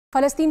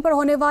फ़लस्तीन पर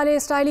होने वाले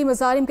इसराइली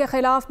मुजाहिरों के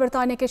खिलाफ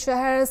बरतानिया के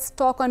शहर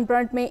स्टॉक ऑन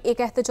ट्रेंट में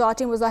एक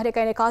एहतजाजी मुजाहिरे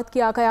का इनेकाद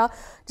किया गया,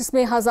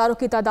 जिसमें हज़ारों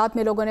की तादाद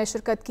में लोगों ने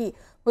शिरकत की।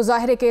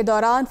 मुजाहिरे के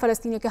दौरान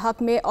फ़लस्तीनियों के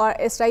हक़ में और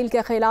इसराइल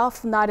के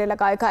खिलाफ नारे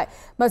लगाए गए।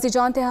 मज़ीद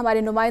जानते हैं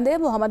हमारे नुमाइंदे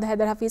मोहम्मद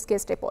हैदर हफीज़ के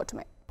इस रिपोर्ट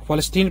में।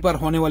 फ़लस्तीन पर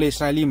होने वाले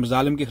इसराइली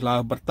मुजालिम के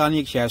खिलाफ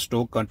बरतानिया के शहर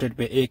स्टोक कंट्रेट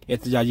पे एक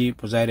एहतजाजी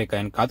मुजाहिरे का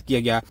इनेकाद किया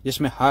गया,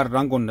 जिसमें हर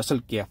रंग और नस्ल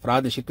के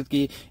अफराद ने शिरकत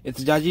की।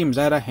 एहतजाजी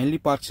मुजाहिरा हेनली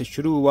पार्क से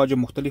शुरू हुआ, जो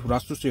मुख्तलिफ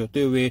रास्तों से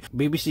होते हुए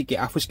BBC के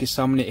ऑफिस के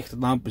सामने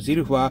इख्तिताम पजीर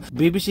हुआ।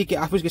 BBC के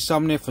ऑफिस के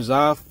सामने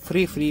फजा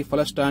फ्री फ्री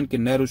फ़लस्तीन के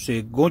नारों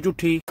से गूंज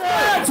उठी।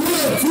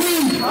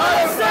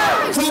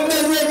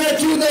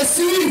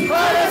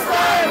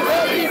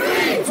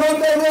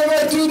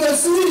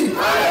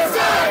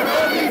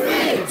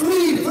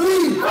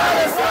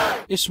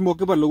 इस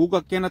मौके पर लोगों का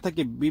कहना था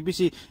कि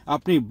BBC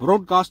अपनी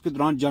ब्रॉडकास्ट के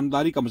दौरान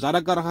जानदारी का मुजाहरा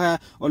कर रहा है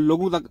और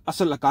लोगों तक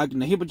असल हक़ाइक़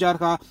नहीं पहुंचा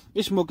रहा।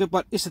 इस मौके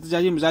पर इस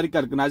एहतजाजी मुजाहिरे का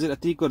ऑर्गेनाइजर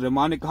अतीक और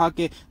रहमान ने कहा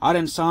कि हर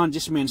इंसान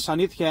जिसमें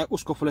इंसानियत है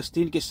उसको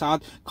फ़लस्तीन के साथ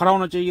खड़ा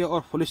होना चाहिए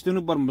और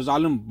फ़लस्तीनियों पर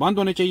मुजालिम बंद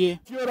होने चाहिए।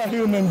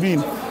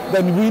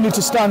 Then we need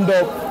to stand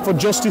up for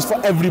justice for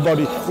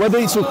everybody, whether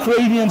it's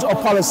Ukrainians or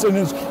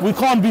Palestinians. We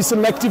can't be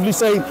selectively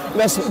saying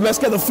let's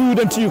get the food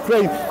into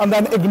Ukraine and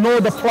then ignore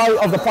the plight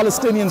of the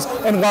Palestinians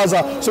in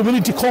Gaza. So we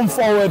need to come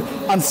forward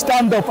and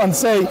stand up and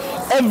say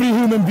every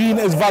human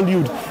being is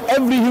valued,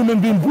 every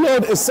human being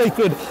blood is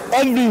sacred,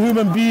 every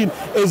human being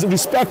is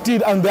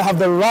respected, and they have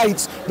the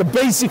rights, the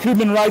basic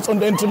human rights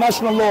under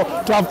international law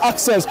to have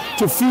access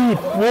to food,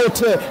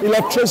 water,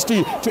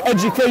 electricity, to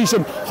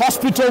education.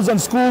 Hospitals and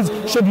schools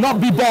should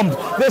not be bombed.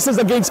 This is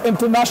against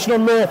international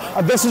law,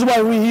 and this is why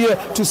we're here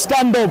to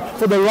stand up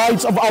for the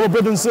rights of our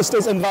brothers and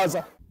sisters in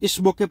Gaza. इस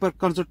मौके पर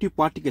conservative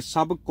party के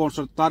साबिक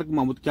councillor Tariq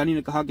Mahmood Kiani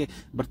ने कहा कि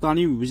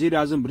बरतानवी वज़ीर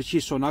आज़म ऋषि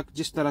सुनक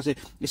जिस तरह से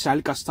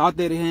इसराइल का साथ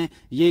दे रहे हैं,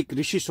 ये एक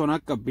ऋषि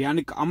सुनक का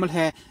बयानिक अमल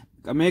है।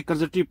 मैं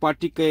कंजर्वेटिव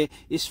पार्टी के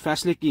इस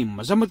फैसले की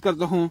मजम्मत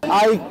करता हूँ।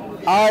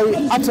 I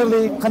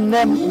utterly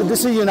condemn the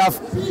decision of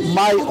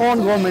my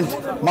own government,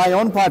 my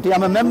own party.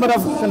 I'm a member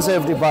of the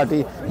Conservative Party.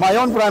 My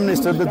own Prime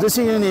Minister, the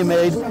decision he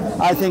made,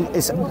 I think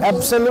is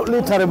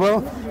absolutely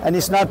terrible, and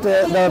it's not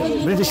the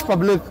British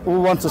public who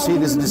wants to see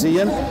this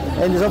decision.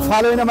 And he's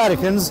following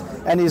Americans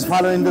and he's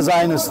following the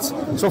Zionists.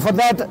 So for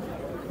that,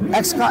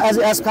 as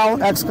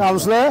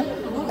ex-councillor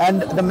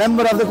and the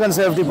member of the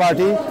Conservative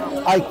Party,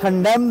 I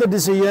condemn the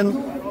decision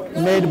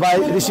made by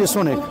Rishi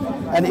Sunak,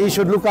 and he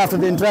should look after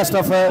the interest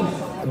of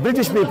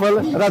British people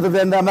rather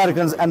than the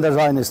Americans and the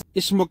Zionists.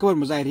 इस मौके पर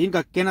मुजाहिरीन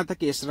का कहना था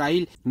कि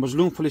Israel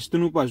मजलूम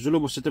फ़लस्तीनियों पर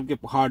जुल्म और सितम के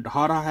पहाड़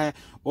ढा रहा है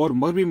और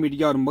मगरबी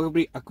मीडिया और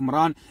मगरबी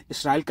हुक्मरान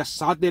इसराइल का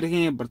साथ दे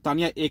रहे हैं।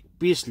 बरतानिया एक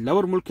पीस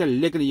लवर मुल्क है,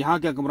 लेकिन यहाँ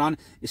के हुक्मरान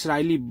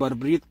इसराइली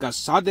बर्बरियत का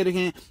साथ दे रहे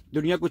हैं।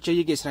 दुनिया को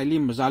चाहिए कि इसराइली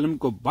मजालिम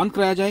को बंद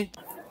कराया जाए।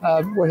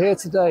 We're here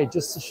today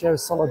just to show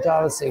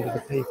solidarity with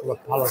the people of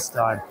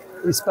Palestine.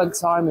 We spent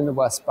time in the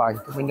West Bank,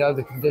 and we know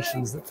the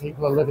conditions that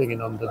people are living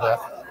in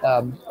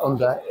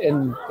in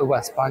the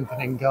West Bank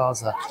and in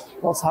Gaza.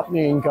 What's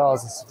happening in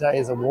Gaza today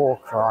is a war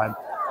crime,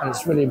 and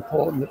it's really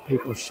important that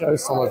people show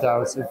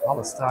solidarity with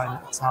Palestine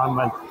at a time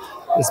when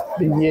there's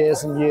been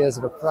years and years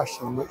of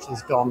oppression which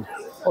has gone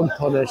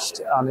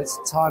unpunished, and it's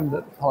time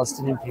that the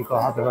Palestinian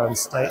people have their own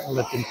state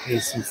and lived in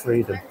peace and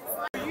freedom.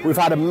 We've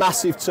had a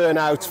massive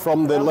turnout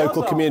from the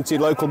local community,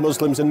 local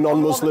Muslims and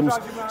non-Muslims,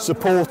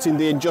 supporting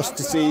the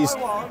injustices,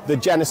 the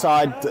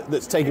genocide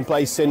that's taking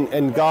place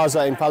in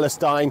Gaza, in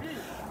Palestine.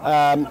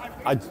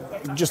 I'd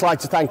just like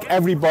to thank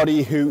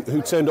everybody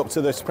who turned up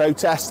to this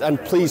protest,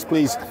 and please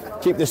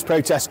keep this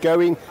protest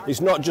going.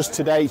 It's not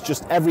just today, it's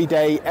just every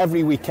day,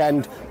 every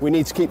weekend. We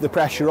need to keep the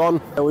pressure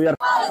on.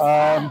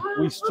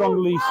 We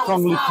strongly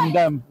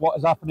condemn what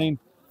is happening.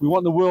 We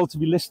want the world to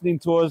be listening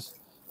to us.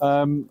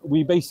 We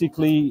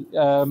basically,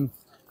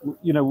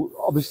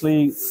 obviously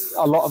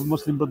a lot of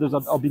Muslim brothers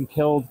are being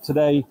killed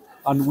today,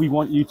 and we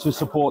want you to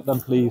support them,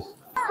 please.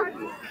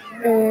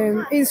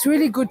 It's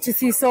really good to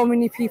see so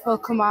many people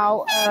come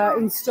out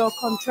in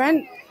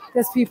Stoke-on-Trent.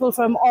 There's people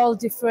from all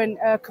different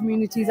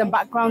communities and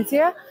backgrounds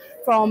here,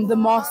 from the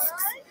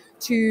mosques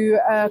to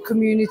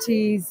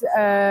communities,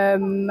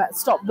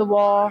 Stop the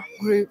War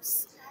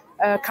groups,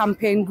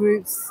 campaign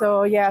groups.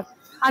 So yeah.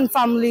 And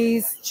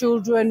families,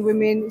 children,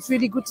 women. It's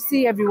really good to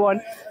see everyone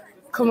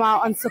come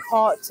out and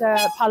support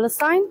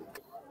Palestine.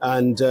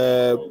 And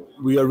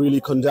we are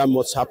really condemn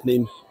what's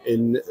happening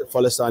in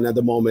Palestine at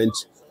the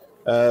moment.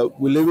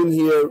 We're living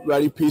here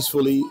very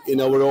peacefully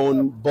in our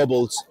own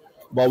bubbles,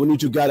 but we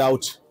need to get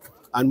out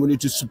and we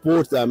need to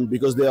support them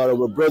because they are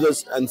our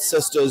brothers and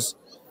sisters,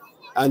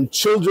 and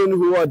children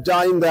who are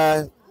dying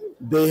there.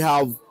 They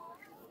have,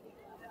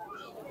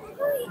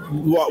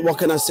 what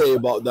can I say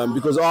about them?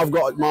 Because I've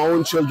got my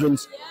own children,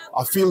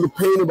 I feel the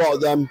pain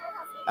about them,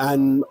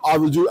 and I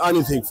will do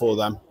anything for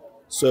them.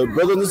 So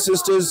brothers and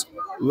sisters,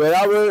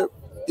 wherever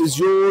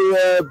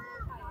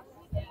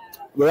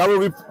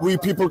we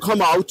people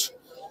come out,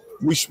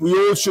 we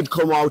all should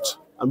come out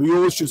and we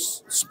all should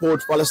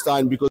support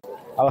Palestine, because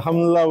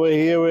Alhamdulillah, we're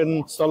here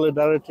in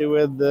solidarity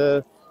with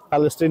the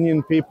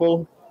Palestinian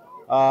people.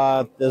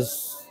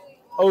 There's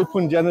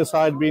open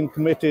genocide being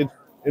committed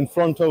in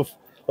front of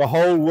the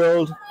whole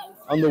world,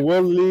 and the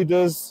world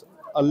leaders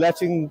are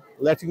letting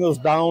us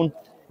down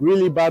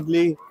really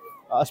badly.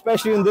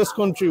 Especially in this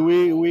country,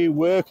 we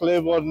work,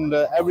 live, and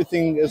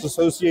everything is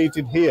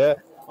associated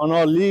here on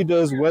our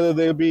leaders, whether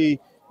they be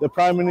the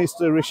Prime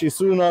Minister Rishi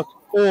Sunak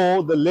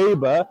or the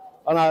Labour.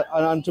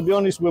 And to be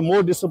honest, we're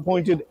more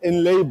disappointed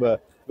in Labour,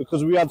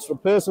 because we had a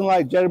person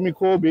like Jeremy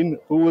Corbyn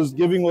who was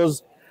giving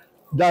us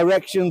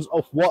directions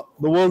of what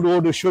the world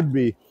order should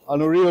be,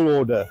 and a real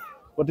order.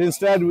 But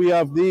instead we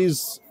have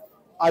these,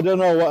 I don't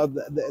know,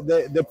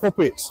 the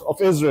puppets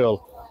of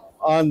Israel,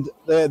 and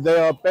they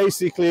are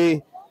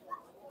basically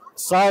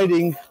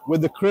siding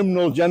with the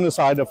criminal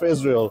genocide of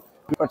Israel.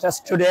 We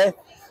protest today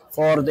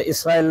for the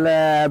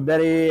Israel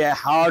very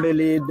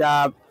hardly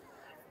the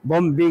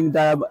bombing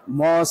the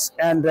mosques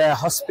and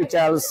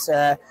hospitals.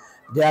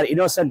 They are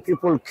innocent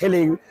people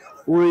killing.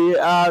 We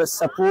are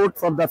support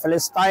for the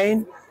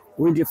Palestine,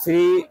 with the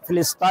free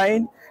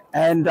Palestine,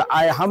 and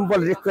I humble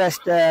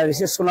request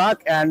Rishi Sunak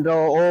and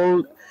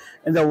all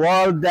in the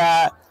world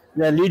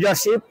the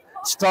leadership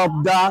stop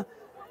the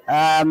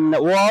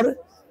war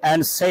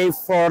and save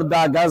for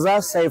the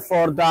Gaza, save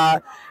for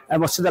the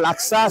Masjid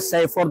al-Aqsa,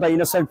 save for the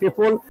innocent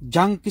people.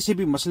 जंग किसी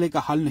भी मसले का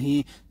हल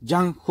नहीं,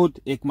 जंग खुद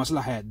एक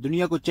मसला है।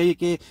 दुनिया को चाहिए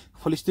कि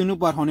फलस्तीनों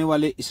पर होने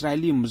वाले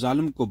इसराइली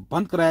मुजालिम को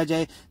बंद कराया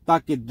जाए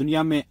ताकि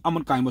दुनिया में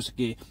अमन कायम हो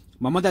सके।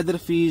 मोहम्मद हैदर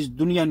हफीज,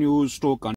 दुनिया न्यूज़, स्टोक।